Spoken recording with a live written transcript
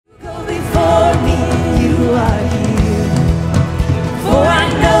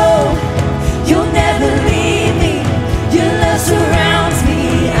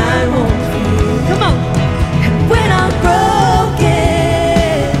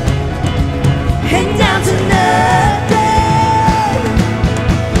and down to nothing.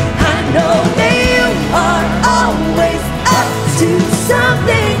 I know that you are always up to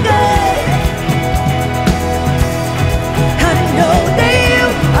something good. I know that you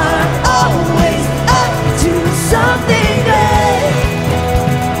are always up to something good.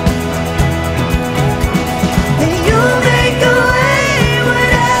 And you'll make a way,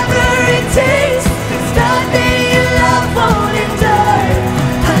 whatever it takes. There's nothing your love won't endure.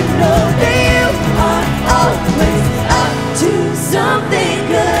 I know that you are always up to something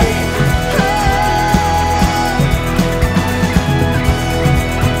good.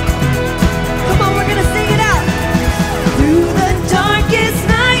 Come on, we're gonna sing it out. Through the darkest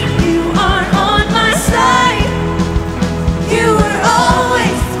night, you are on my side. You were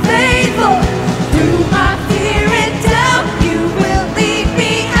always faithful. Through my fear and doubt, you will lead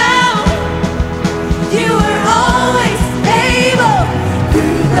me out. You were always able.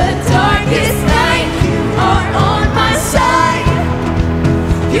 Through the darkest night, you are on my side.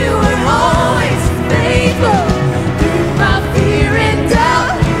 You were always faithful. Through my fear and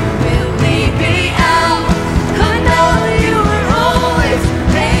doubt, you will lead me out. I know you were always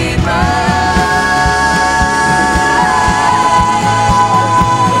faithful.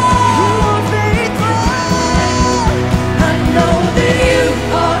 You are faithful. I know that you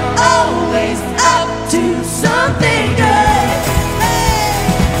are always up to something good.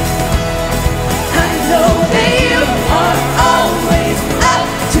 I know that you are always up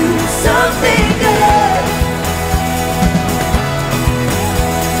to something good.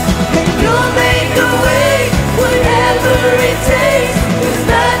 And you'll make a way, whatever it takes. There's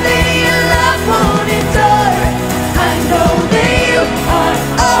nothing your love won't endure. I know that you are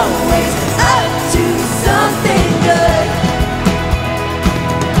always up to something good.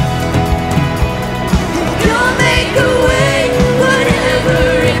 And you'll make a way, whatever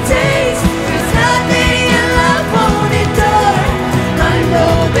it takes. There's nothing your love won't endure. I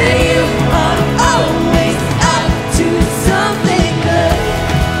know that you are always up to something good.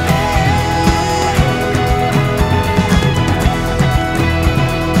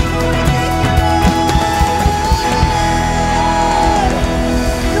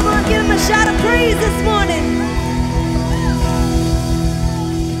 Come on, give him a shout of praise this morning.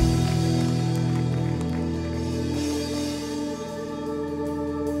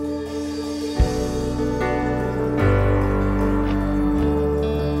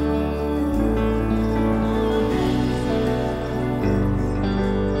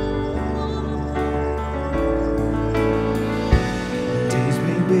 Days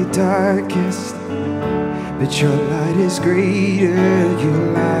may be darkest, but your light is greater. You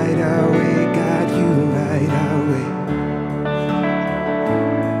light our way, God, you light our way.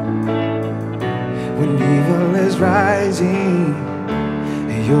 When evil is rising,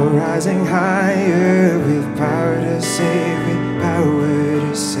 you're rising higher with power to save, with power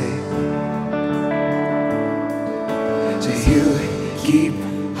to save. So you keep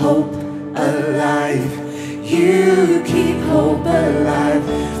hope alive. You keep hope alive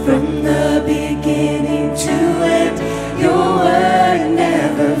from the beginning to end. Your word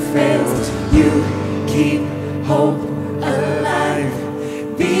never fails. You keep hope alive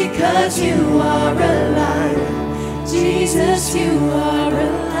because you are alive. Jesus, you are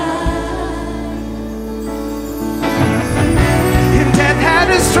alive. And death had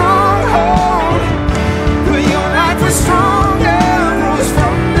a strong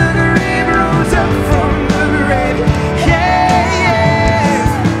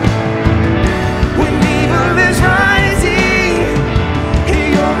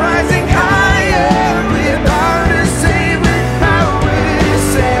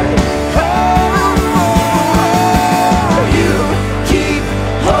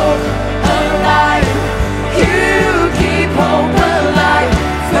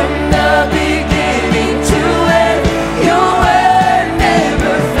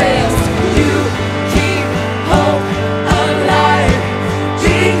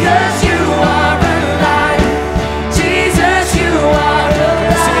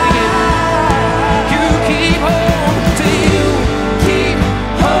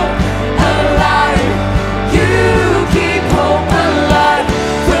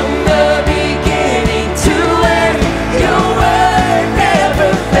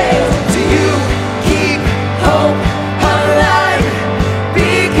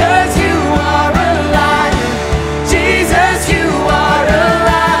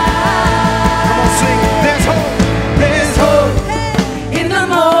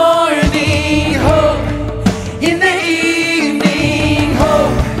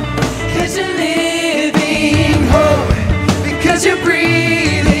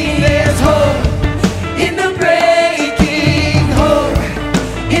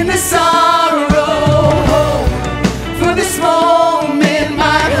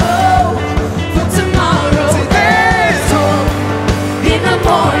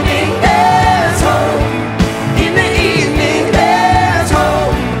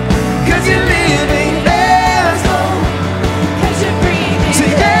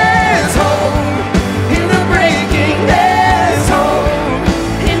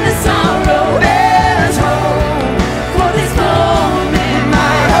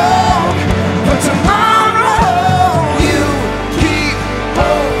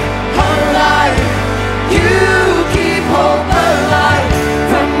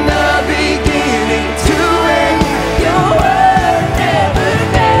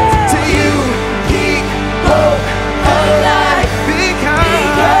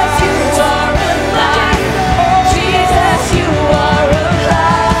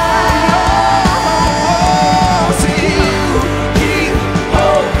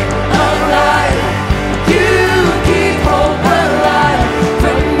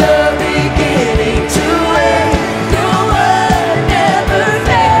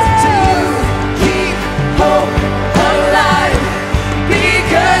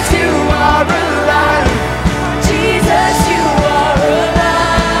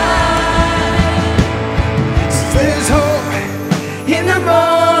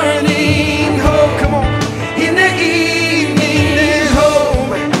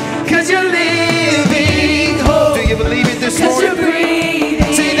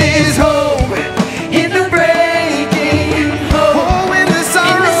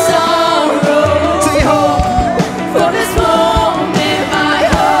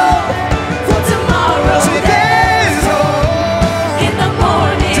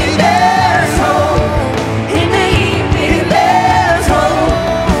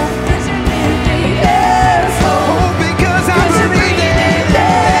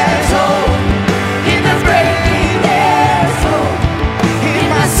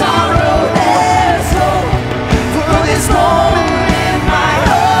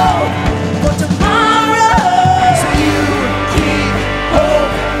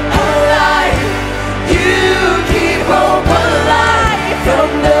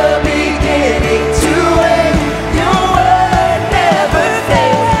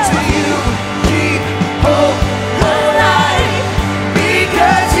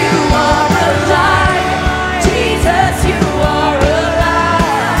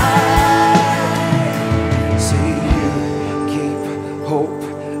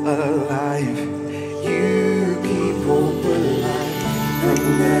alive. You keep hope alive from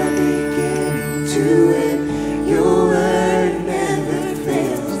the beginning to end. Your word never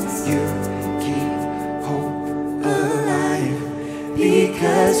fails. You keep hope alive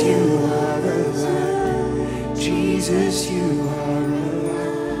because you are alive. Jesus, you are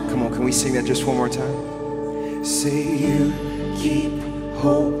alive. Come on, can we sing that just one more time? Say you keep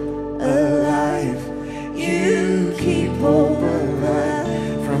hope alive. You keep hope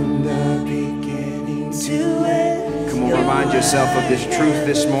alive from the beginning to end. Come on, remind yourself of this truth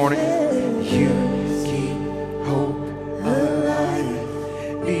this morning. You keep hope alive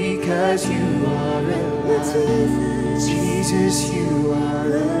because you are alive. Jesus, you are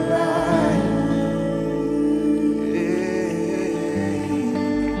alive. Yeah.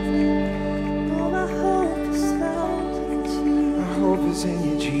 All my hope is found in you. My hope is in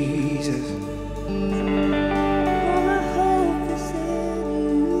you, Jesus. All my hope is in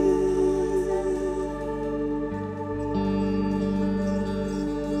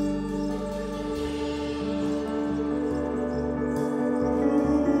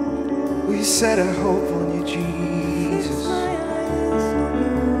We set our hope on you, Jesus.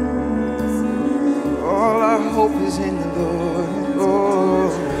 All our hope is in the Lord. Oh.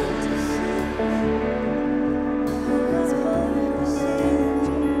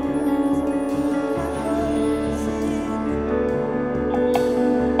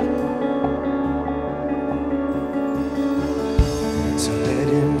 So let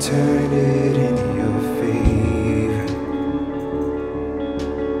him turn it in your favor.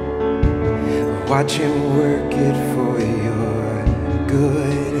 Watch him work it for your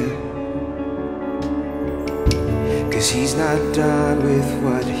good. 'Cause he's not done with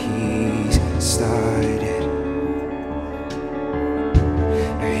what he's started.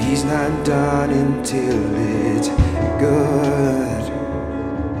 No, he's not done until it's good.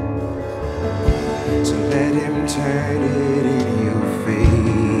 So let him turn it in your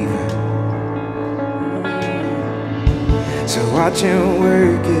favor. So watch him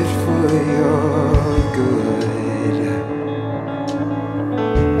work it for your good.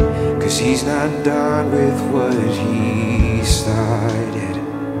 'Cause he's not done with what he started.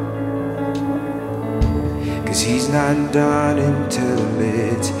 'Cause he's not done until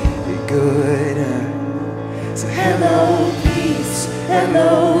it's good. So hello peace,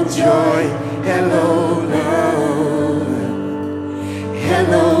 hello joy, hello love,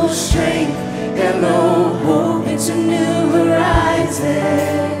 hello strength, hello hope. It's a new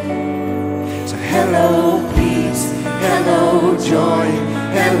horizon. So hello peace, hello joy,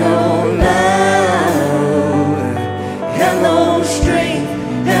 hello love, hello strength,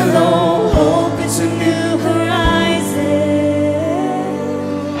 hello hope. It's a new horizon.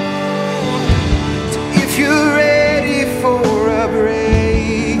 So if you're ready for a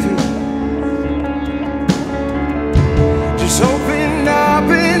breakthrough, just open up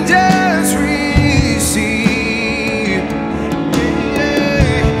and just receive.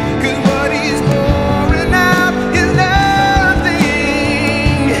 Yeah, 'cause what he's pouring out is nothing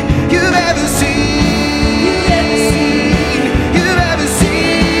you've ever seen. You've ever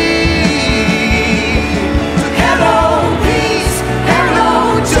seen. So hello peace, hello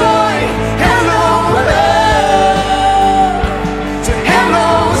joy, hello love. So hello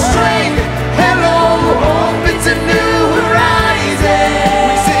strength, hello hope. It's a new horizon.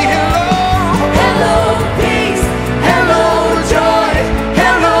 We say hello, hello peace, hello joy,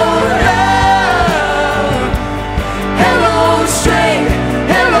 hello love, hello strength,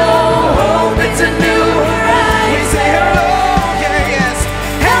 hello hope. It's a new horizon. We say hello, yeah, yes.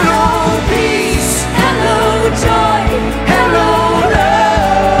 Hello peace, hello joy, hello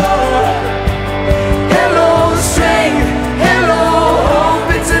love, hello strength, hello hope.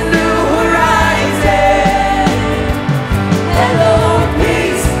 It's a new horizon. Hello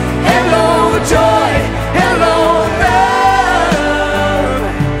peace, hello joy, hello love,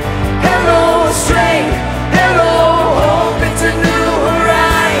 hello strength, hello hope. It's a new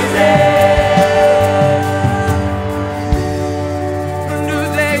horizon. A new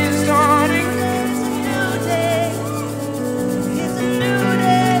day is dawning. It's a new day. It's a new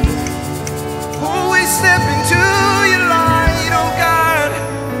day. Oh, we step into your light, oh God.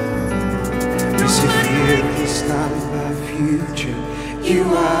 Cause if fear is not my future, you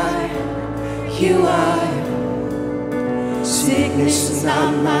are, you are. Sickness is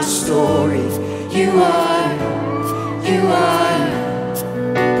not my story, you are, you are.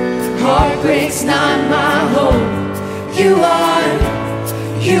 Heartbreak's not my hope, you are,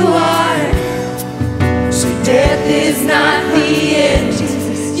 you are. So death is not the end,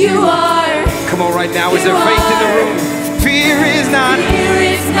 Jesus, you are. Come on right now, is there faith in the room? Fear is not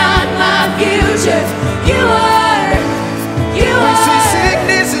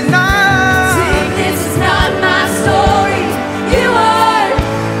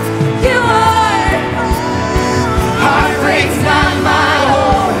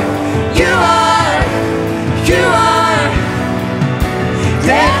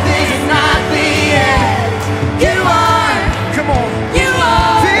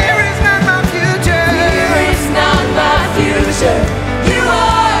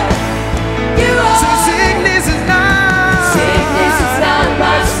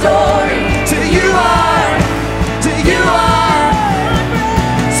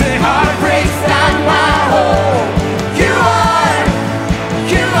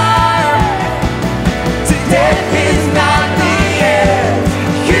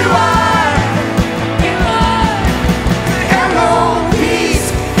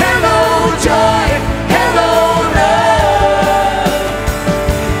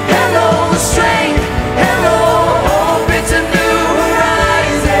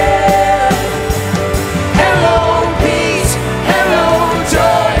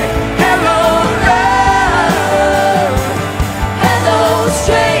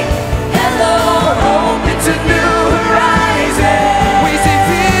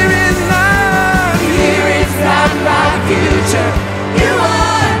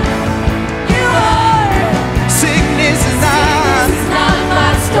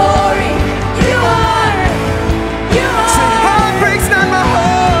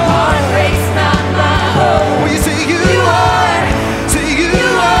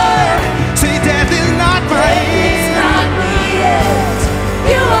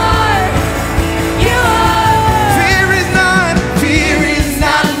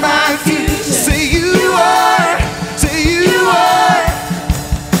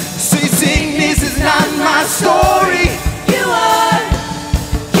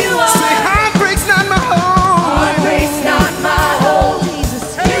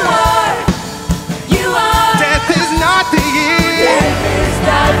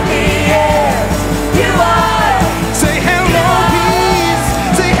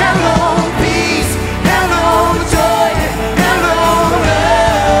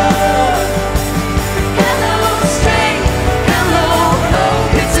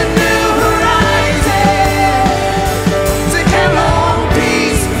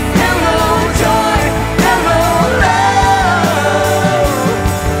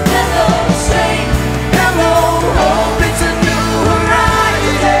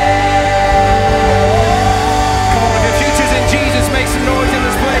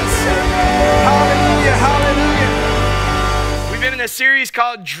a series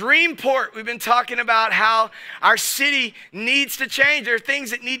called Dreamport. We've been talking about how our city needs to change. There are things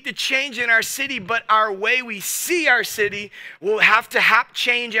that need to change in our city, but our way we see our city will have to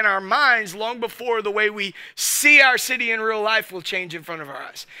change in our minds long before the way we see our city in real life will change in front of our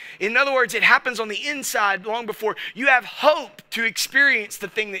eyes. In other words, it happens on the inside long before you have hope to experience the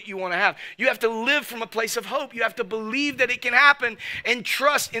thing that you want to have. You have to live from a place of hope. You have to believe that it can happen and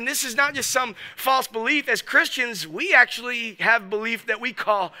trust. And this is not just some false belief. As Christians, we actually have belief that we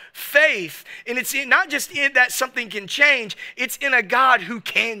call faith. And it's not just in that something can change, it's in a God who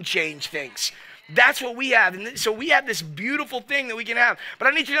can change things. That's what we have. And so we have this beautiful thing that we can have. But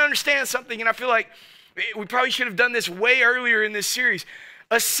I need you to understand something, and I feel like we probably should have done this way earlier in this series.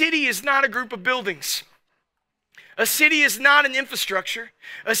 A city is not a group of buildings. A city is not an infrastructure.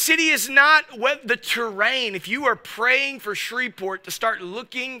 A city is not the terrain. If you are praying for Shreveport to start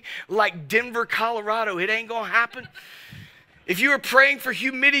looking like Denver, Colorado, it ain't going to happen. If you are praying for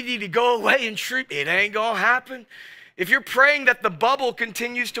humidity to go away in Shreveport, it ain't going to happen. If you're praying that the bubble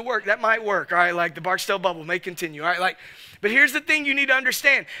continues to work, that might work, all right? Like the Barksdale bubble may continue, all right? Like, but here's the thing you need to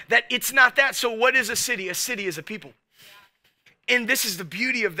understand, that it's not that. So what is a city? A city is a people. And this is the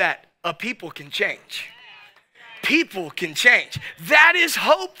beauty of that. A people can change. People can change. That is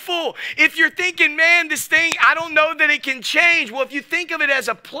hopeful. If you're thinking, man, this thing, I don't know that it can change. Well, if you think of it as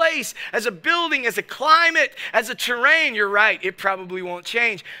a place, as a building, as a climate, as a terrain, you're right. It probably won't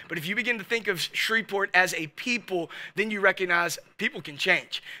change. But if you begin to think of Shreveport as a people, then you recognize people can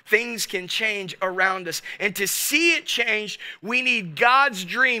change. Things can change around us. And to see it change, we need God's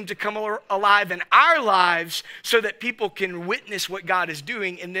dream to come alive in our lives so that people can witness what God is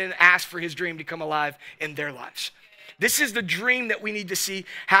doing and then ask for his dream to come alive in their lives. This is the dream that we need to see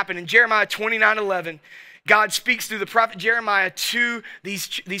happen. In Jeremiah 29:11, God speaks through the prophet Jeremiah to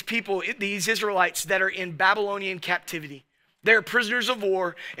these people, these Israelites that are in Babylonian captivity. They're prisoners of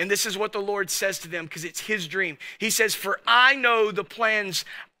war, and this is what the Lord says to them because it's his dream. He says, "For I know the plans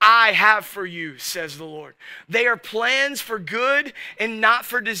I have for you," says the Lord. "They are plans for good and not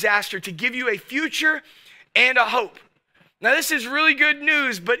for disaster, to give you a future and a hope." Now, this is really good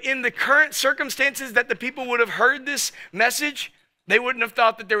news, but in the current circumstances that the people would have heard this message, they wouldn't have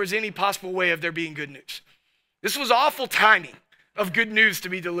thought that there was any possible way of there being good news. This was awful timing of good news to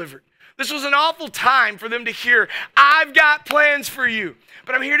be delivered. This was an awful time for them to hear, "I've got plans for you."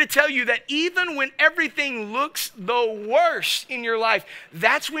 But I'm here to tell you that even when everything looks the worst in your life,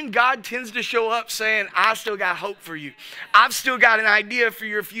 that's when God tends to show up saying, "I've still got hope for you. I've still got an idea for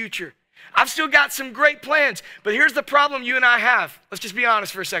your future. I've still got some great plans." But here's the problem you and I have. Let's just be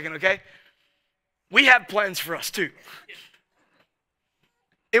honest for a second, okay? We have plans for us too.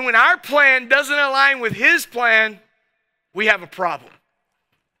 And when our plan doesn't align with his plan, we have a problem.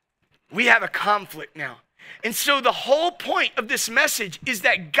 We have a conflict now. And so the whole point of this message is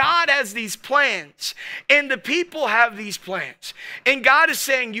that God has these plans and the people have these plans. And God is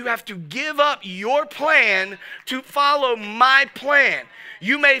saying you have to give up your plan to follow my plan.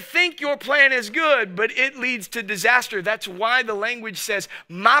 You may think your plan is good, but it leads to disaster. That's why the language says,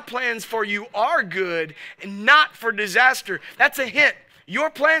 "My plans for you are good and not for disaster." That's a hint. Your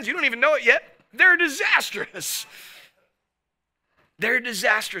plans, you don't even know it yet, they're disastrous. They're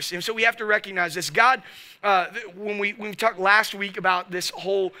disastrous. And so we have to recognize this. God, when we talked last week about this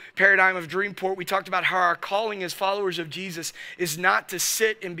whole paradigm of Dreamport, we talked about how our calling as followers of Jesus is not to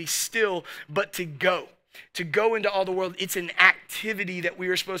sit and be still, but to go into all the world. It's an activity that we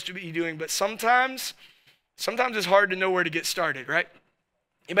are supposed to be doing. But sometimes it's hard to know where to get started, right?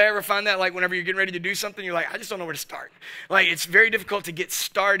 Anybody ever find that, like, whenever you're getting ready to do something, you're like, I just don't know where to start. Like, it's very difficult to get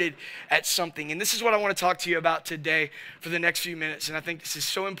started at something. And this is what I want to talk to you about today for the next few minutes. And I think this is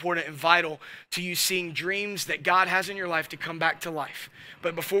so important and vital to you seeing dreams that God has in your life to come back to life.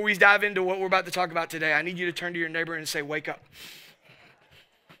 But before we dive into what we're about to talk about today, I need you to turn to your neighbor and say, "Wake up."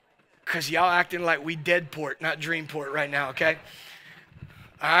 Because y'all acting like we Deadport, not Dreamport right now, okay?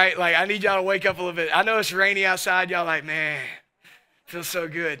 All right, like, I need y'all to wake up a little bit. I know it's rainy outside. Y'all like, "Man, feels so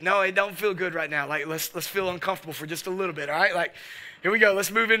good." No, it don't feel good right now. Like, let's feel uncomfortable for just a little bit, all right? Like, here we go.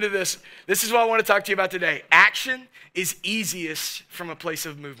 Let's move into this. This is what I want to talk to you about today. Action is easiest from a place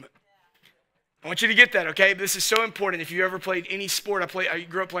of movement. I want you to get that, okay? This is so important. If you ever played any sport, I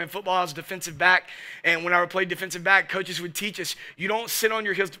grew up playing football. I was a defensive back. And when I played defensive back, coaches would teach us, you don't sit on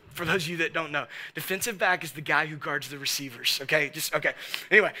your heels. For those of you that don't know, defensive back is the guy who guards the receivers, okay? Okay.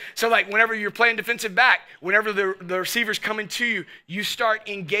 Anyway, so like whenever you're playing defensive back, whenever the receivers come into you, you start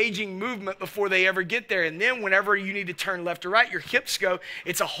engaging movement before they ever get there. And then whenever you need to turn left or right, your hips go.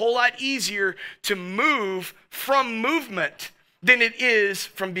 It's a whole lot easier to move from movement than it is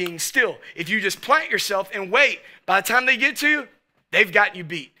from being still. If you just plant yourself and wait, by the time they get to you, They've got you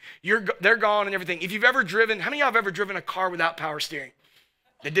beat. They're gone and everything. If you've ever driven, how many of y'all have ever driven a car without power steering?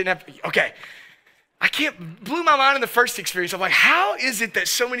 That didn't have, okay. Blew my mind in the first experience. I'm like, how is it that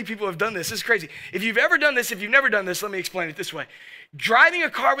so many people have done this? This is crazy. If you've ever done this, if you've never done this, let me explain it this way. Driving a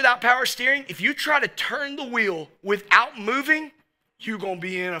car without power steering, if you try to turn the wheel without moving, you're going to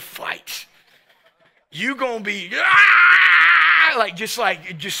be in a fight. You're going to be,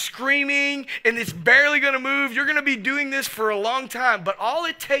 just screaming, and it's barely going to move. You're going to be doing this for a long time, but all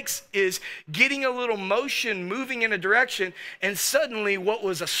it takes is getting a little motion, moving in a direction, and suddenly what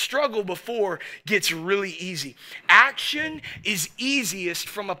was a struggle before gets really easy. Action is easiest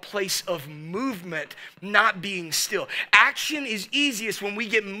from a place of movement, not being still. Action is easiest when we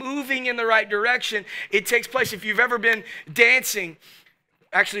get moving in the right direction. It takes place. If you've ever been dancing,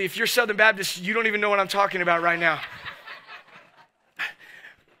 actually, if you're Southern Baptist, you don't even know what I'm talking about right now.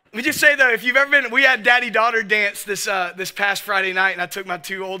 Let me just say though, if you've ever been, we had daddy-daughter dance this past Friday night, and I took my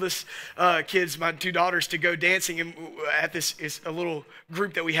two oldest kids, my two daughters, to go dancing at it's a little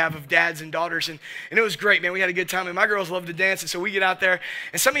group that we have of dads and daughters, and it was great, man. We had a good time, and my girls love to dance, and so we get out there,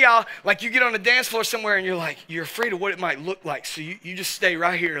 and some of y'all, like, you get on a dance floor somewhere, and you're afraid of what it might look like, so you just stay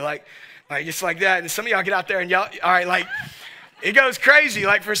right here, like just like that, and some of y'all get out there, and y'all, all right, like, it goes crazy,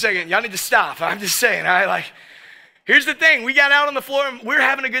 like, for a second. Y'all need to stop. I'm just saying, all right, like, here's the thing. We got out on the floor, and we're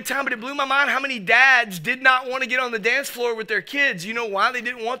having a good time, but it blew my mind how many dads did not want to get on the dance floor with their kids. You know why they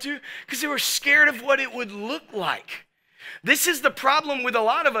didn't want to? Because they were scared of what it would look like. This is the problem with a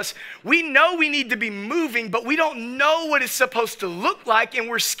lot of us. We know we need to be moving, but we don't know what it's supposed to look like, and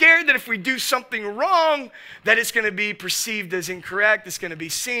we're scared that if we do something wrong, that it's going to be perceived as incorrect, it's going to be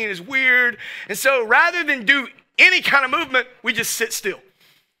seen as weird. And so rather than do any kind of movement, we just sit still.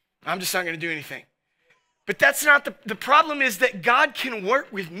 I'm just not going to do anything. But that's not the problem. Is that God can work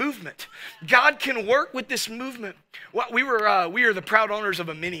with movement. God can work with this movement. Well, we are the proud owners of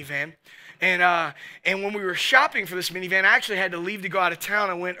a minivan. And when we were shopping for this minivan, I actually had to leave to go out of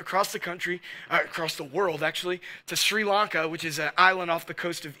town. I went across the country, across the world actually, to Sri Lanka, which is an island off the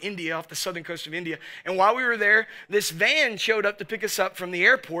coast of India, off the southern coast of India. And while we were there, this van showed up to pick us up from the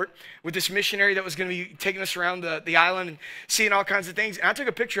airport with this missionary that was going to be taking us around the island and seeing all kinds of things. And I took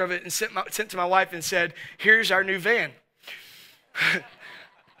a picture of it and sent to my wife and said, "Here's our new van."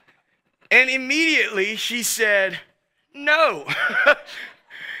 And immediately she said, "No."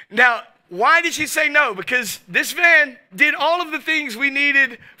 Now, why did she say no? Because this van did all of the things we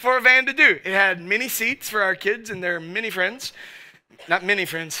needed for a van to do. It had mini seats for our kids and their mini friends. Not mini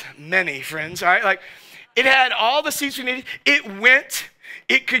friends, many friends, all right? Like, it had all the seats we needed.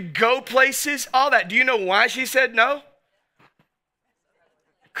 It could go places, all that. Do you know why she said no?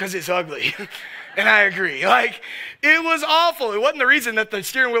 Because it's ugly. And I agree. Like, it was awful. It wasn't the reason that the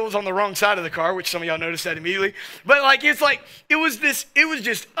steering wheel was on the wrong side of the car, which some of y'all noticed that immediately. But it was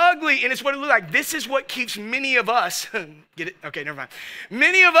just ugly, and it's what it looked like. This is what keeps many of us, get it? Okay, never mind.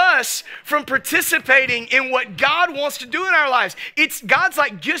 Many of us from participating in what God wants to do in our lives. God's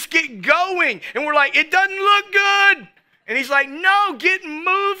like, just get going. And we're like, it doesn't look good. And he's like, no, get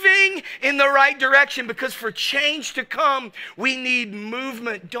moving in the right direction, because for change to come, we need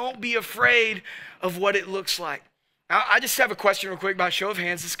movement. Don't be afraid of what it looks like. Now, I just have a question real quick by show of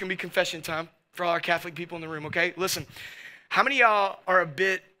hands. This is going to be confession time for all our Catholic people in the room, okay? Listen, how many of y'all are a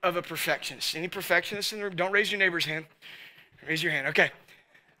bit of a perfectionist? Any perfectionists in the room? Don't raise your neighbor's hand. Raise your hand, okay.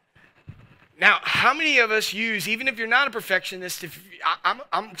 Now, how many of us use, even if you're not a perfectionist,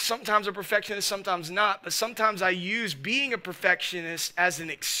 I'm sometimes a perfectionist, sometimes not, but sometimes I use being a perfectionist as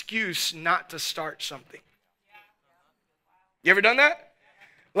an excuse not to start something. You ever done that?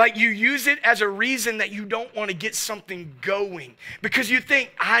 Like, you use it as a reason that you don't want to get something going because you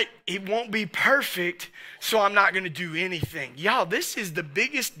think, it won't be perfect, so I'm not going to do anything. Y'all, this is the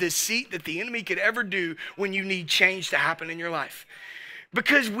biggest deceit that the enemy could ever do when you need change to happen in your life.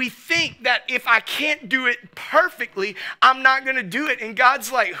 Because we think that if I can't do it perfectly, I'm not going to do it. And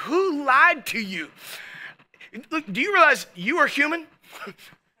God's like, who lied to you? Look, do you realize you are human?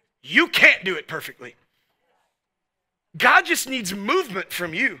 You can't do it perfectly. God just needs movement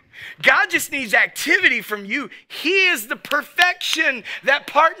from you. God just needs activity from you. He is the perfection that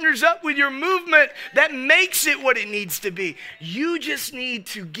partners up with your movement that makes it what it needs to be. You just need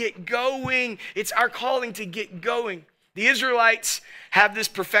to get going. It's our calling to get going. The Israelites have this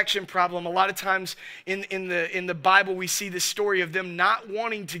perfection problem. A lot of times in the Bible, we see this story of them not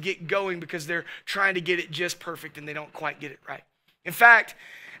wanting to get going because they're trying to get it just perfect and they don't quite get it right. In fact,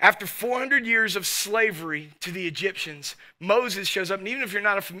 after 400 years of slavery to the Egyptians, Moses shows up. And even if you're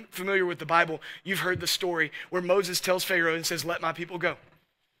not familiar with the Bible, you've heard the story where Moses tells Pharaoh and says, "Let my people go."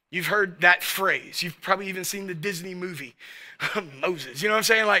 You've heard that phrase. You've probably even seen the Disney movie, Moses. You know what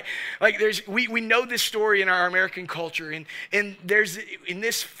I'm saying? We know this story in our American culture. And there's, in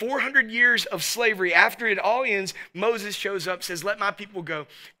this 400 years of slavery, after it all ends, Moses shows up, says, let my people go.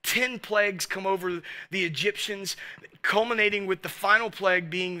 10 plagues come over the Egyptians, culminating with the final plague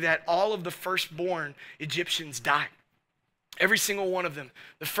being that all of the firstborn Egyptians die. Every single one of them.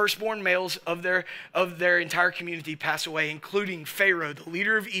 The firstborn males of their entire community pass away, including Pharaoh, the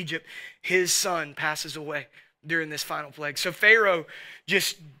leader of Egypt. His son passes away during this final plague. So Pharaoh,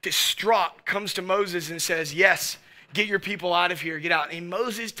 just distraught, comes to Moses and says, yes, get your people out of here, get out. And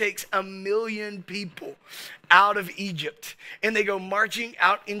Moses takes 1 million people out of Egypt, and they go marching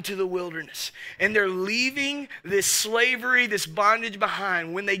out into the wilderness. And they're leaving this slavery, this bondage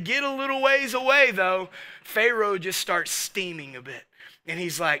behind. When they get a little ways away, though, Pharaoh just starts steaming a bit. And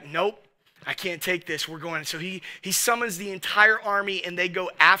he's like, nope, I can't take this. We're going. So he summons the entire army, and they go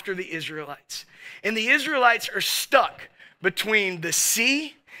after the Israelites. And the Israelites are stuck between the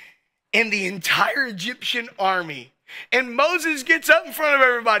sea and the entire Egyptian army. And Moses gets up in front of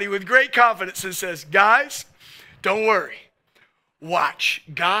everybody with great confidence and says, guys, don't worry. Watch.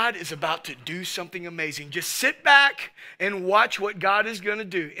 God is about to do something amazing. Just sit back and watch what God is going to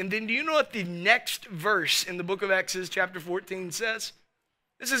do. And then do you know what the next verse in the book of Exodus chapter 14 says?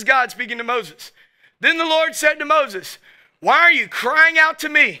 This is God speaking to Moses. Then the Lord said to Moses, why are you crying out to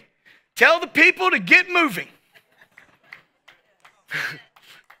me? Tell the people to get moving.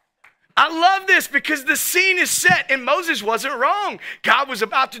 I love this because the scene is set and Moses wasn't wrong. God was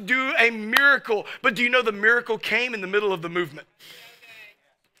about to do a miracle. But do you know the miracle came in the middle of the movement?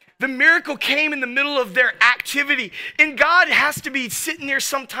 The miracle came in the middle of their activity. And God has to be sitting there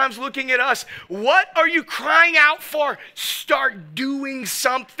sometimes looking at us. What are you crying out for? Start doing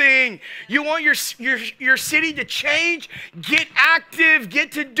something. You want your city to change? Get active.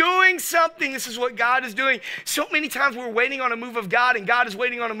 Get to doing something. This is what God is doing. So many times we're waiting on a move of God, and God is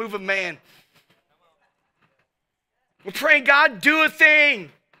waiting on a move of man. We're praying, God, do a thing.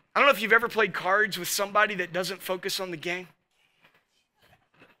 I don't know if you've ever played cards with somebody that doesn't focus on the game.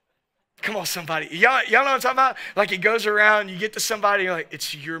 Come on, somebody. Y'all know what I'm talking about? Like it goes around, you get to somebody, you're like,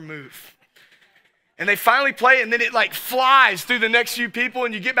 it's your move. And they finally play it, and then it like flies through the next few people,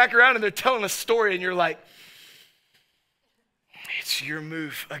 and you get back around, and they're telling a story, and you're like, it's your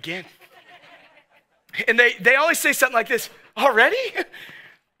move again. And they always say something like this, already?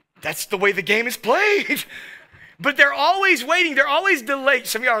 That's the way the game is played. But they're always waiting. They're always delayed.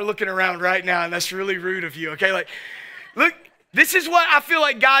 Some of y'all are looking around right now, and that's really rude of you, okay? Like, look. This is what I feel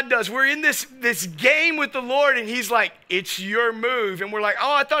like God does. We're in this game with the Lord, and he's like, it's your move. And we're like,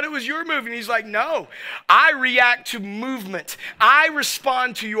 oh, I thought it was your move. And he's like, no, I react to movement. I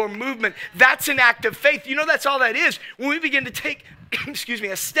respond to your movement. That's an act of faith. You know, that's all that is. When we begin to take,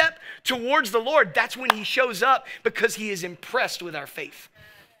 a step towards the Lord, that's when he shows up because he is impressed with our faith.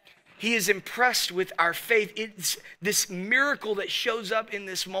 He is impressed with our faith. It's this miracle that shows up in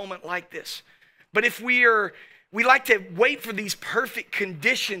this moment like this. But if we like to wait for these perfect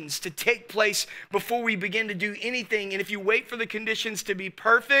conditions to take place before we begin to do anything. And if you wait for the conditions to be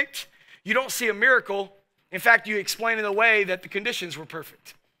perfect, you don't see a miracle. In fact, you explain it away that the conditions were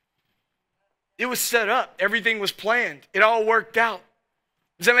perfect. It was set up. Everything was planned. It all worked out.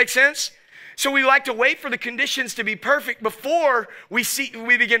 Does that make sense? So we like to wait for the conditions to be perfect before we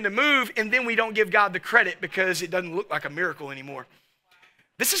begin to move, and then we don't give God the credit because it doesn't look like a miracle anymore.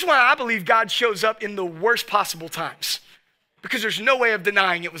 This is why I believe God shows up in the worst possible times, because there's no way of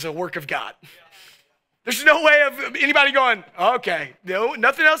denying it was a work of God. There's no way of anybody going, okay, no,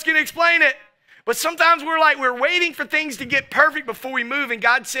 nothing else can explain it. But sometimes we're waiting for things to get perfect before we move, and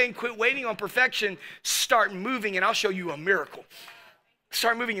God's saying, quit waiting on perfection, start moving, and I'll show you a miracle.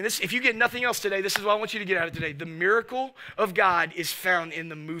 Start moving. And this, if you get nothing else today, this is what I want you to get out of today. The miracle of God is found in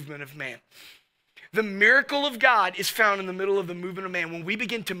the movement of man. The miracle of God is found in the middle of the movement of man. When we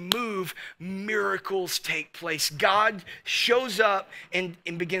begin to move, miracles take place. God shows up and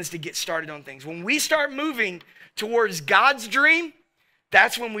begins to get started on things. When we start moving towards God's dream,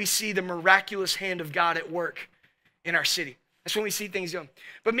 that's when we see the miraculous hand of God at work in our city. That's when we see things going.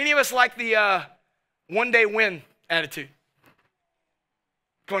 But many of us like the one-day win attitude.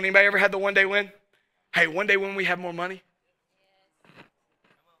 Come on, anybody ever had the one-day win? Hey, one day when we have more money.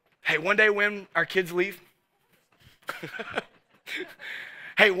 Hey, one day when our kids leave.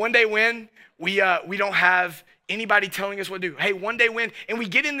 Hey, one day when we don't have anybody telling us what to do. Hey, one day when, and we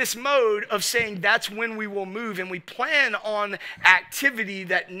get in this mode of saying that's when we will move, and we plan on activity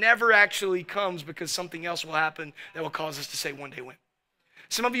that never actually comes because something else will happen that will cause us to say one day when.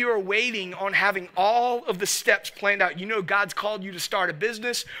 Some of you are waiting on having all of the steps planned out. You know God's called you to start a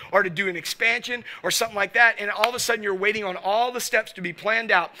business or to do an expansion or something like that, and all of a sudden you're waiting on all the steps to be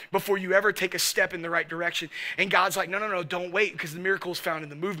planned out before you ever take a step in the right direction. And God's like, no, don't wait, because the miracle is found in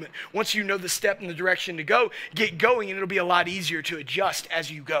the movement. Once you know the step and the direction to go, get going, and it'll be a lot easier to adjust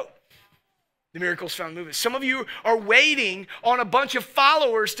as you go. The miracle's found in the movement. Some of you are waiting on a bunch of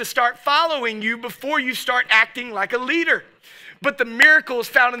followers to start following you before you start acting like a leader. But the miracle is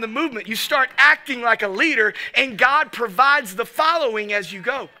found in the movement. You start acting like a leader, and God provides the following as you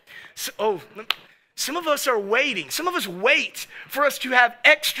go. Some of us are waiting. Some of us wait for us to have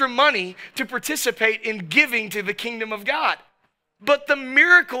extra money to participate in giving to the kingdom of God. But the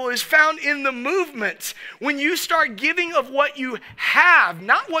miracle is found in the movement. When you start giving of what you have,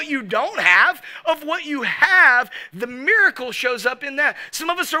 not what you don't have, of what you have, the miracle shows up in that.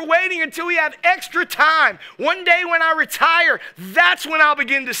 Some of us are waiting until we have extra time. One day when I retire, that's when I'll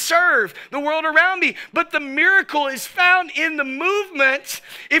begin to serve the world around me. But the miracle is found in the movement.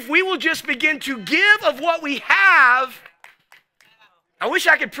 If we will just begin to give of what we have. I wish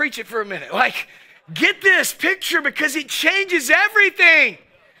I could preach it for a minute. Get this picture, because it changes everything.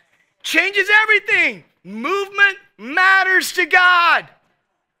 Changes everything. Movement matters to God.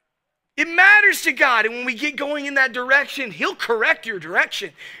 It matters to God. And when we get going in that direction, He'll correct your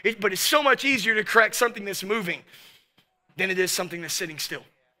direction. But it's so much easier to correct something that's moving than it is something that's sitting still.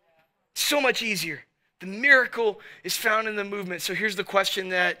 So much easier. The miracle is found in the movement. So here's the question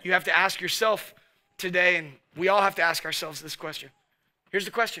that you have to ask yourself today, and we all have to ask ourselves this question. Here's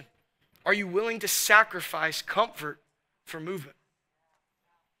the question. Are you willing to sacrifice comfort for movement?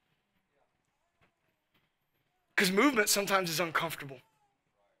 Because movement sometimes is uncomfortable.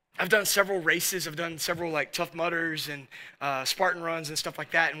 I've done several races. I've done several Tough Mudders and Spartan runs and stuff like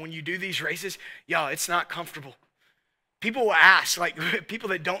that. And when you do these races, it's not comfortable. People will ask, people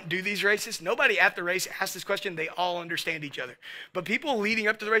that don't do these races, nobody at the race asks this question. They all understand each other. But people leading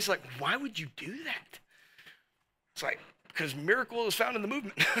up to the race are like, why would you do that? It's because miracle is found in the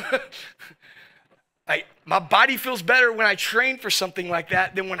movement. My body feels better when I train for something like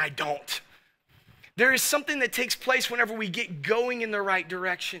that than when I don't. There is something that takes place whenever we get going in the right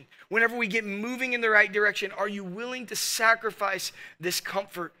direction, whenever we get moving in the right direction. Are you willing to sacrifice this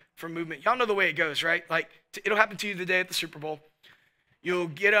comfort for movement? Y'all know the way it goes, right? It'll happen to you the day at the Super Bowl. You'll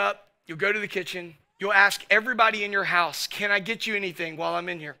get up, you'll go to the kitchen, you'll ask everybody in your house, can I get you anything while I'm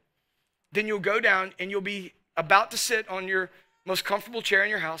in here? Then you'll go down and you'll be about to sit on your most comfortable chair in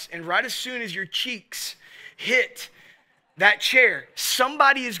your house, and right as soon as your cheeks hit that chair,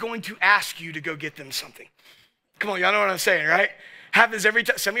 somebody is going to ask you to go get them something. Come on, y'all know what I'm saying, right? Happens every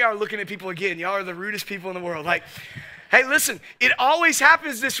time. Some of y'all are looking at people again. Y'all are the rudest people in the world. Hey, listen, it always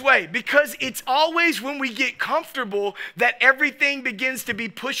happens this way, because it's always when we get comfortable that everything begins to be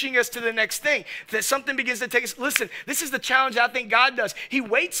pushing us to the next thing, that something begins to take us. Listen, this is the challenge I think God does. He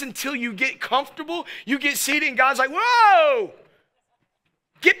waits until you get comfortable, you get seated, and God's like, whoa,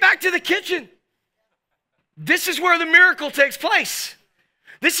 get back to the kitchen. This is where the miracle takes place.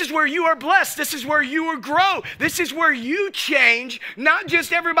 This is where you are blessed. This is where you will grow. This is where you change, not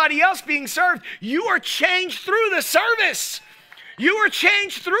just everybody else being served. You are changed through the service. You are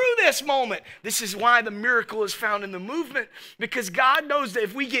changed through this moment. This is why the miracle is found in the movement, because God knows that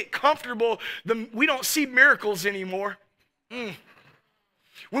if we get comfortable, we don't see miracles anymore.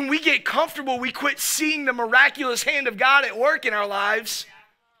 When we get comfortable, we quit seeing the miraculous hand of God at work in our lives.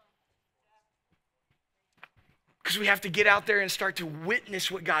 Because we have to get out there and start to witness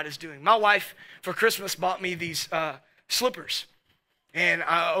what God is doing. My wife, for Christmas, bought me these slippers. And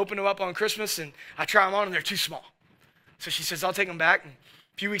I opened them up on Christmas, and I try them on, and they're too small. So she says, I'll take them back. And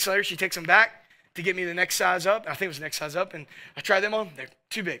a few weeks later, she takes them back to get me the next size up. I think it was the next size up. And I tried them on. They're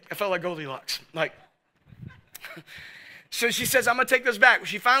too big. I felt like Goldilocks. So she says, I'm going to take those back. When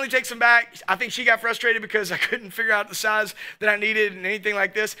she finally takes them back, I think she got frustrated because I couldn't figure out the size that I needed and anything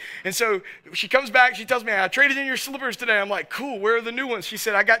like this. And so she comes back. She tells me, I traded in your slippers today. I'm like, cool, where are the new ones? She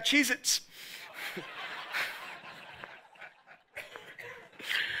said, I got Cheez-Its.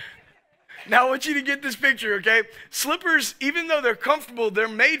 Now I want you to get this picture, okay? Slippers, even though they're comfortable, they're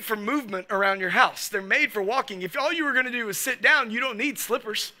made for movement around your house. They're made for walking. If all you were going to do was sit down, you don't need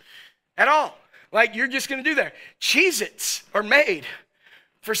slippers at all. You're just going to do that. Cheez-Its are made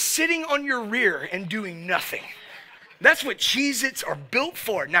for sitting on your rear and doing nothing. That's what Cheez-Its are built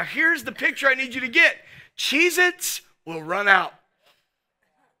for. Now, here's the picture I need you to get. Cheez-Its will run out.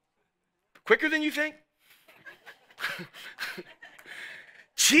 Quicker than you think?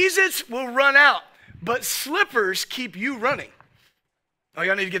 Cheez-Its will run out, but slippers keep you running. Oh,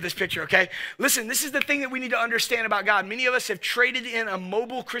 y'all need to get this picture, okay? Listen, this is the thing that we need to understand about God. Many of us have traded in a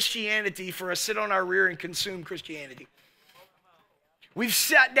mobile Christianity for a sit on our rear and consume Christianity. We've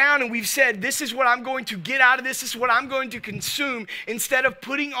sat down and we've said, this is what I'm going to get out of this. This is what I'm going to consume, instead of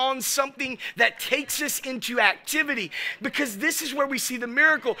putting on something that takes us into activity. Because this is where we see the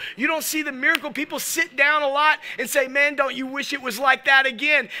miracle. You don't see the miracle. People sit down a lot and say, man, don't you wish it was like that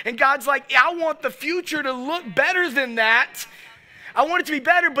again? And God's like, I want the future to look better than that. I want it to be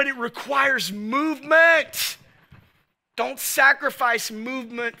better, but it requires movement. Don't sacrifice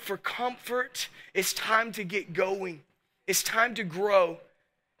movement for comfort. It's time to get going. It's time to grow.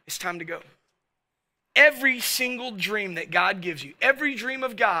 It's time to go. Every single dream that God gives you, every dream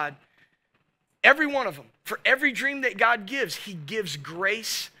of God, every one of them, for every dream that God gives, he gives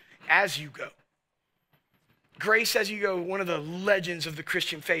grace as you go. Grace as you go. One of the legends of the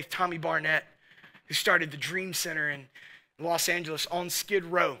Christian faith, Tommy Barnett, who started the Dream Center in Los Angeles on Skid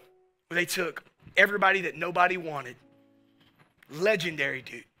Row, where they took everybody that nobody wanted. Legendary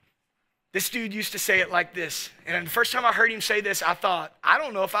dude. This dude used to say it like this. And the first time I heard him say this, I thought, I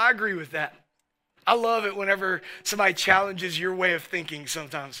don't know if I agree with that. I love it whenever somebody challenges your way of thinking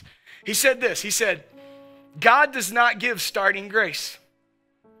sometimes. He said this. He said, God does not give starting grace.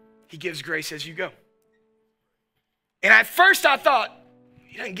 He gives grace as you go. And at first I thought,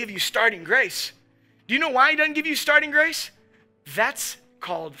 he doesn't give you starting grace. Do you know why he doesn't give you starting grace? That's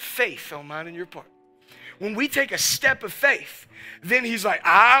called faith on mine and your part. When we take a step of faith, then he's like,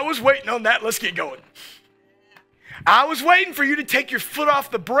 I was waiting on that. Let's get going. I was waiting for you to take your foot off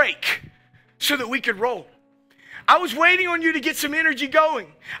the brake so that we could roll. I was waiting on you to get some energy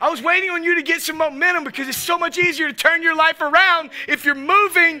going. I was waiting on you to get some momentum, because it's so much easier to turn your life around if you're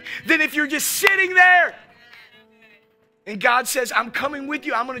moving than if you're just sitting there. And God says, I'm coming with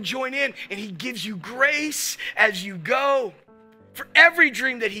you. I'm going to join in. And he gives you grace as you go. For every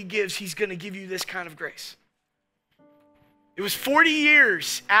dream that he gives, he's going to give you this kind of grace. It was 40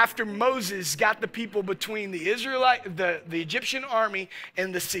 years after Moses got the people between the Egyptian army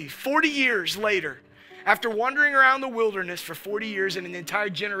and the sea. 40 years later, after wandering around the wilderness for 40 years and an entire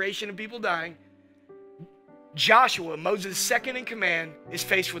generation of people dying, Joshua, Moses' second in command, is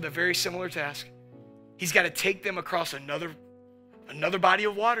faced with a very similar task. He's got to take them across another body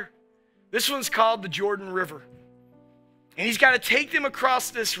of water. This one's called the Jordan River. And he's got to take them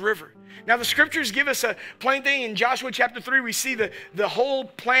across this river. Now, the scriptures give us a plain thing. In Joshua chapter 3, we see the whole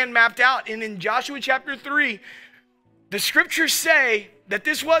plan mapped out. And in Joshua chapter 3, the scriptures say that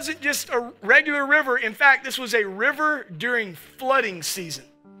this wasn't just a regular river. In fact, this was a river during flooding season.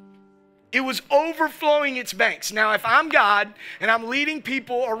 It was overflowing its banks. Now, if I'm God and I'm leading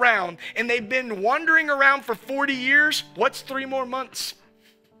people around and they've been wandering around for 40 years, what's 3 more months?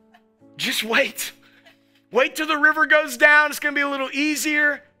 Just wait. Wait till the river goes down. It's going to be a little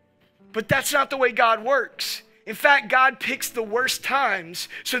easier. But that's not the way God works. In fact, God picks the worst times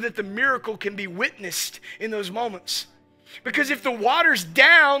so that the miracle can be witnessed in those moments. Because if the water's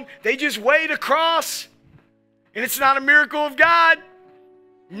down, they just wade across, and it's not a miracle of God.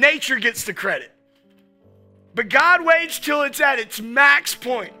 Nature gets the credit. But God waits till it's at its max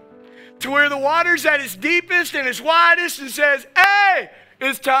point, to where the water's at its deepest and its widest, and says, hey,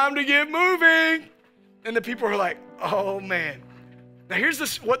 it's time to get moving. And the people are like, oh man. Now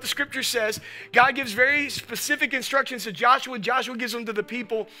here's what the scripture says. God gives very specific instructions to Joshua. Joshua gives them to the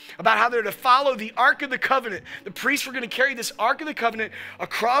people about how they're to follow the Ark of the Covenant. The priests were going to carry this Ark of the Covenant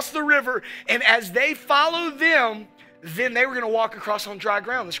across the river. And as they follow them, then they were going to walk across on dry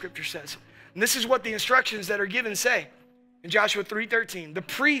ground, the scripture says. And this is what the instructions that are given say. In Joshua 3:13, the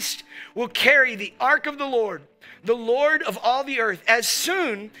priest will carry the ark of the Lord of all the earth, as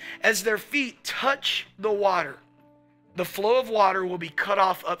soon as their feet touch the water. The flow of water will be cut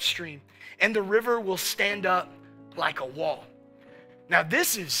off upstream, and the river will stand up like a wall. Now,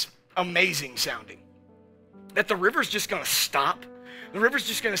 this is amazing sounding, that the river's just going to stop. The river's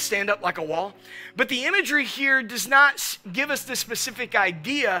just going to stand up like a wall. But the imagery here does not give us the specific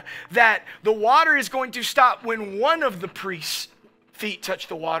idea that the water is going to stop when one of the priests' feet touch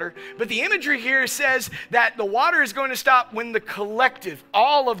the water. But the imagery here says that the water is going to stop when the collective,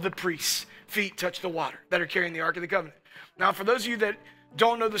 all of the priests' feet touch the water that are carrying the Ark of the Covenant. Now, for those of you that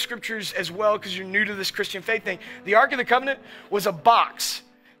don't know the scriptures as well, because you're new to this Christian faith thing, the Ark of the Covenant was a box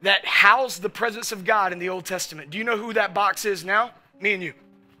that housed the presence of God in the Old Testament. Do you know who that box is now? Me and you.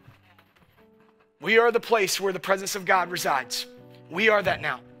 We are the place where the presence of God resides. We are that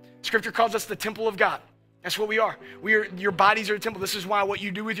now. Scripture calls us the temple of God. That's what we are. Your bodies are a temple. This is why what you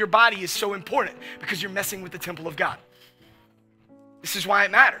do with your body is so important, because you're messing with the temple of God. This is why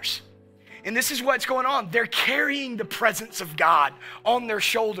it matters. And this is what's going on. They're carrying the presence of God on their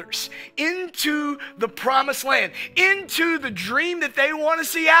shoulders into the promised land, into the dream that they want to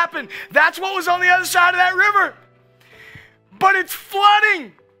see happen. That's what was on the other side of that river. But it's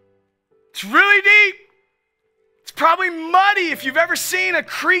flooding. It's really deep. It's probably muddy. If you've ever seen a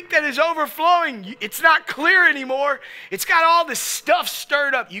creek that is overflowing, it's not clear anymore. It's got all this stuff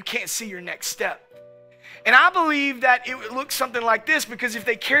stirred up. You can't see your next step. And I believe that it would look something like this, because if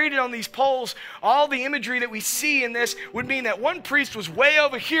they carried it on these poles, all the imagery that we see in this would mean that one priest was way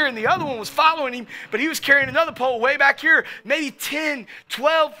over here and the other one was following him, but he was carrying another pole way back here, maybe 10,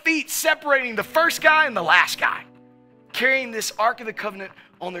 12 feet separating the first guy and the last guy, carrying this Ark of the Covenant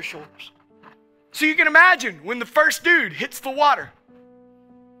on their shoulders. So you can imagine when the first dude hits the water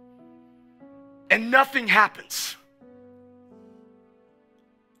and nothing happens.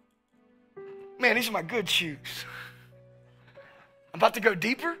 Man, these are my good shoes. I'm about to go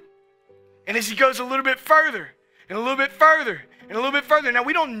deeper. And as he goes a little bit further, and a little bit further, and a little bit further. Now,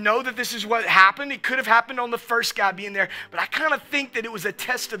 we don't know that this is what happened. It could have happened on the first guy being there. But I kind of think that it was a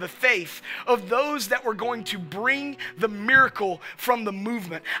test of the faith of those that were going to bring the miracle from the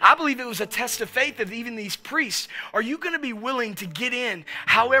movement. I believe it was a test of faith of even these priests. Are you going to be willing to get in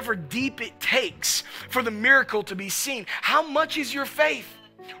however deep it takes for the miracle to be seen? How much is your faith?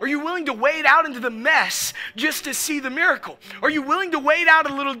 Are you willing to wade out into the mess just to see the miracle? Are you willing to wade out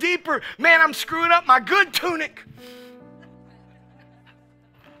a little deeper? Man, I'm screwing up my good tunic.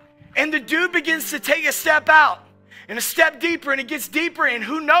 And the dude begins to take a step out and a step deeper, and it gets deeper, and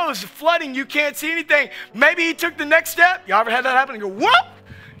who knows, the flooding, you can't see anything. Maybe he took the next step. Y'all ever had that happen and go, whoop?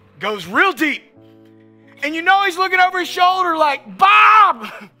 Goes real deep. And you know he's looking over his shoulder like, Bob,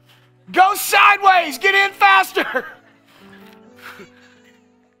 go sideways, get in faster.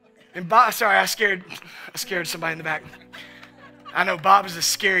 And Bob, sorry, I scared somebody in the back. I know Bob is a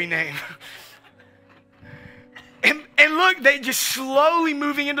scary name. And look, they just slowly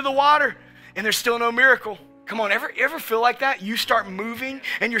moving into the water, and there's still no miracle. Come on, ever feel like that? You start moving,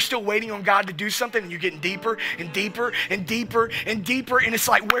 and you're still waiting on God to do something, and you're getting deeper and deeper and deeper and deeper, and it's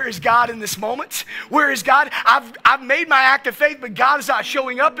like, where is God in this moment? Where is God? I've made my act of faith, but God is not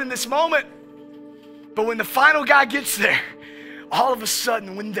showing up in this moment. But when the final guy gets there, all of a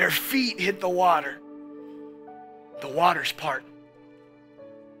sudden, when their feet hit the water's part.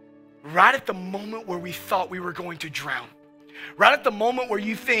 Right at the moment where we thought we were going to drown. Right at the moment where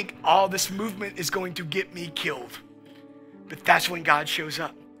you think, oh, this movement is going to get me killed. But that's when God shows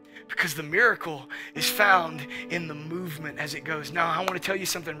up. Because the miracle is found in the movement as it goes. Now, I want to tell you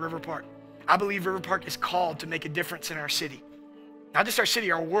something, Riverpark. I believe Riverpark is called to make a difference in our city. Not just our city,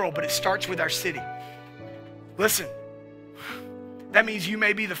 our world, but it starts with our city. Listen. That means you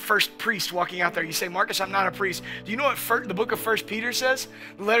may be the first priest walking out there. You say, Marcus, I'm not a priest. Do you know what the book of 1 Peter says?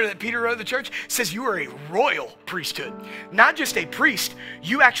 The letter that Peter wrote to the church says you are a royal priesthood. Not just a priest,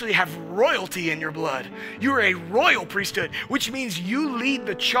 you actually have royalty in your blood. You are a royal priesthood, which means you lead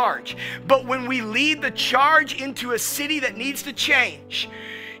the charge. But when we lead the charge into a city that needs to change,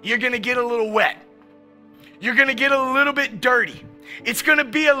 you're going to get a little wet. You're going to get a little bit dirty. It's going to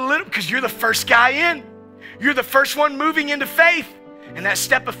be a little, because you're the first guy in. You're the first one moving into faith. And that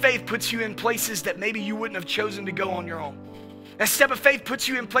step of faith puts you in places that maybe you wouldn't have chosen to go on your own. That step of faith puts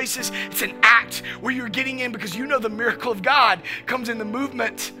you in places, it's an act where you're getting in because you know the miracle of God comes in the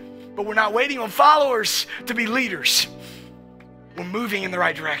movement. But we're not waiting on followers to be leaders. We're moving in the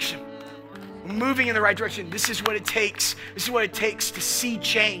right direction. We're moving in the right direction. This is what it takes. This is what it takes to see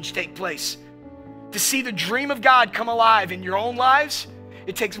change take place. To see the dream of God come alive in your own lives,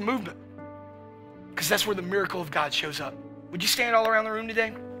 it takes movement. Because that's where the miracle of God shows up. Would you stand all around the room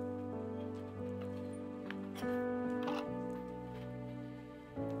today?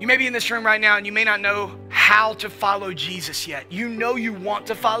 You may be in this room right now and you may not know how to follow Jesus yet. You know you want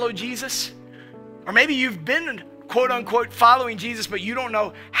to follow Jesus. Or maybe you've been, quote unquote, following Jesus, but you don't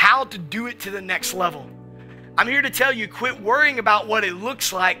know how to do it to the next level. I'm here to tell you, quit worrying about what it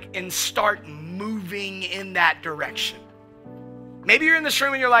looks like and start moving in that direction. Maybe you're in this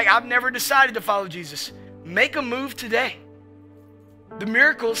room and you're like, I've never decided to follow Jesus. Make a move today. The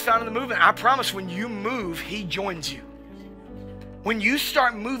miracle is found in the movement. I promise when you move, he joins you. When you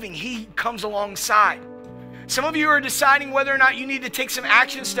start moving, he comes alongside. Some of you are deciding whether or not you need to take some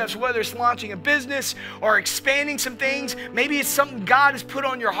action steps, whether it's launching a business or expanding some things. Maybe it's something God has put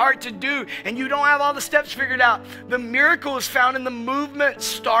on your heart to do and you don't have all the steps figured out. The miracle is found in the movement.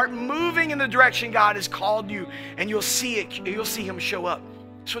 Start moving in the direction God has called you and you'll see it. You'll see him show up.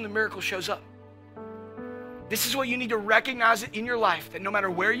 That's when the miracle shows up. This is what you need to recognize in your life, that no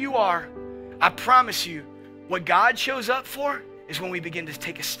matter where you are, I promise you, what God shows up for is when we begin to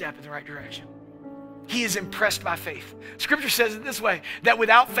take a step in the right direction. He is impressed by faith. Scripture says it this way, that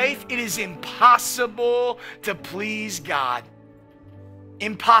without faith, it is impossible to please God.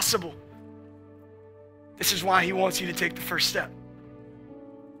 Impossible. This is why he wants you to take the first step.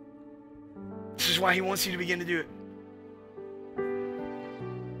 This is why he wants you to begin to do it.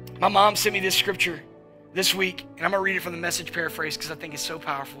 My mom sent me this scripture this week, and I'm going to read it from the Message paraphrase because I think it's so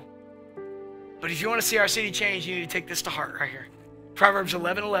powerful. But if you want to see our city change, you need to take this to heart right here. Proverbs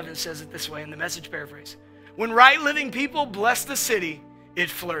 11:11 says it this way in the Message paraphrase. When right living people bless the city, it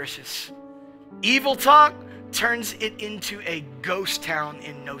flourishes. Evil talk turns it into a ghost town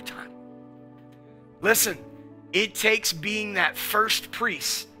in no time. Listen, it takes being that first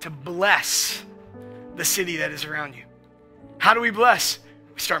priest to bless the city that is around you. How do we bless?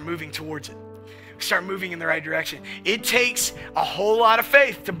 We start moving towards it. We start moving in the right direction. It takes a whole lot of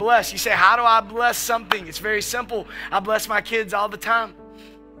faith to bless. You say, how do I bless something? It's very simple. I bless my kids all the time.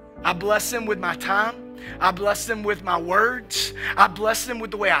 I bless them with my time. I bless them with my words. I bless them with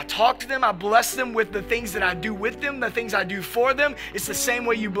the way I talk to them. I bless them with the things that I do with them, the things I do for them. It's the same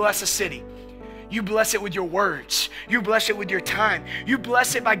way you bless a city. You bless it with your words. You bless it with your time. You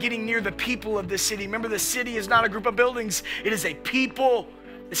bless it by getting near the people of this city. Remember, the city is not a group of buildings. It is a people.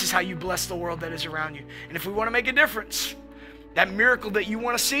 This is how you bless the world that is around you. And if we want to make a difference, that miracle that you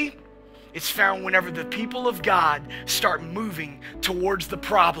want to see, it's found whenever the people of God start moving towards the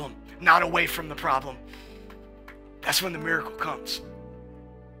problem, not away from the problem. That's when the miracle comes.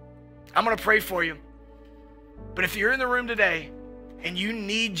 I'm going to pray for you. But if you're in the room today and you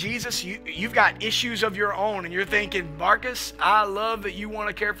need Jesus, you've got issues of your own, and you're thinking, Marcus, I love that you want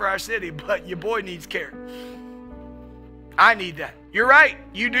to care for our city, but your boy needs care. I need that. You're right,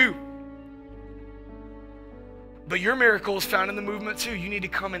 you do. But your miracle is found in the movement too. You need to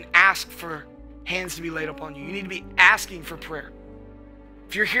come and ask for hands to be laid upon you. You need to be asking for prayer.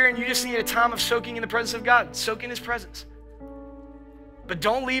 If you're here and you just need a time of soaking in the presence of God, soak in his presence. But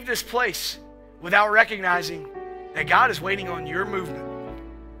don't leave this place without recognizing that God is waiting on your movement.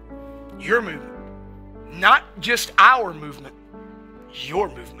 Your movement. Not just our movement, your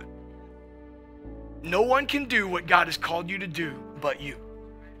movement. No one can do what God has called you to do but you.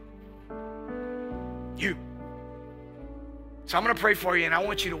 You. So I'm going to pray for you, and I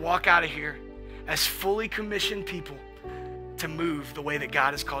want you to walk out of here as fully commissioned people to move the way that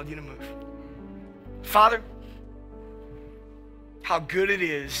God has called you to move. Father, how good it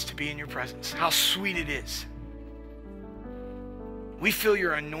is to be in your presence. How sweet it is. We feel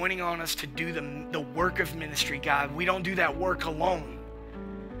your anointing on us to do the work of ministry, God. We don't do that work alone.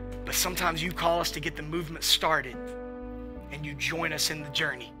 But sometimes you call us to get the movement started, and you join us in the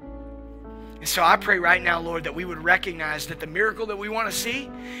journey. And so I pray right now, Lord, that we would recognize that the miracle that we want to see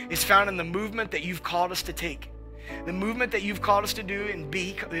is found in the movement that you've called us to take. The movement that you've called us to do and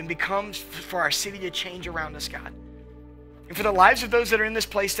become for our city to change around us, God. And for the lives of those that are in this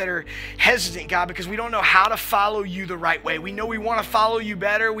place that are hesitant, God, because we don't know how to follow you the right way. We know we want to follow you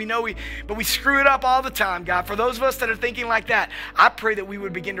better. But we screw it up all the time, God. For those of us that are thinking like that, I pray that we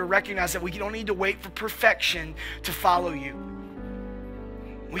would begin to recognize that we don't need to wait for perfection to follow you.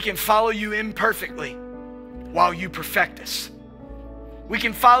 We can follow you imperfectly while you perfect us. We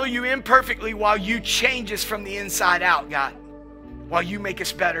can follow you imperfectly while you change us from the inside out, God. While you make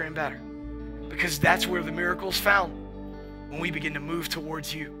us better and better. Because that's where the miracle is found. When we begin to move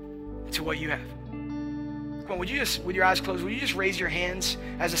towards you, to what you have. Come on, would you just, with your eyes closed, would you just raise your hands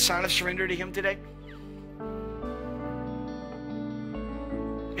as a sign of surrender to him today?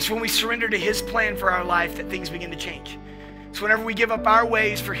 It's when we surrender to his plan for our life that things begin to change. It's whenever we give up our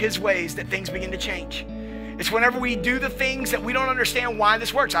ways for his ways that things begin to change. It's whenever we do the things that we don't understand why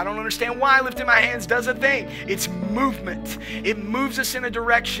this works. I don't understand why lifting my hands does a thing. It's movement. It moves us in a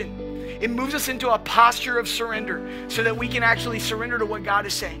direction. It moves us into a posture of surrender so that we can actually surrender to what God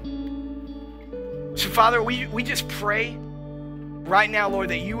is saying. So, Father, we just pray right now, Lord,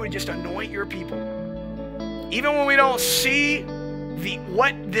 that you would just anoint your people. Even when we don't see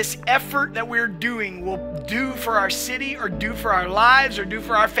what this effort that we're doing will do for our city or do for our lives or do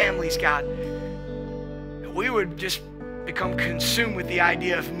for our families, God, we would just become consumed with the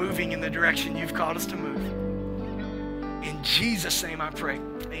idea of moving in the direction you've called us to move. In Jesus' name I pray.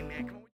 Amen.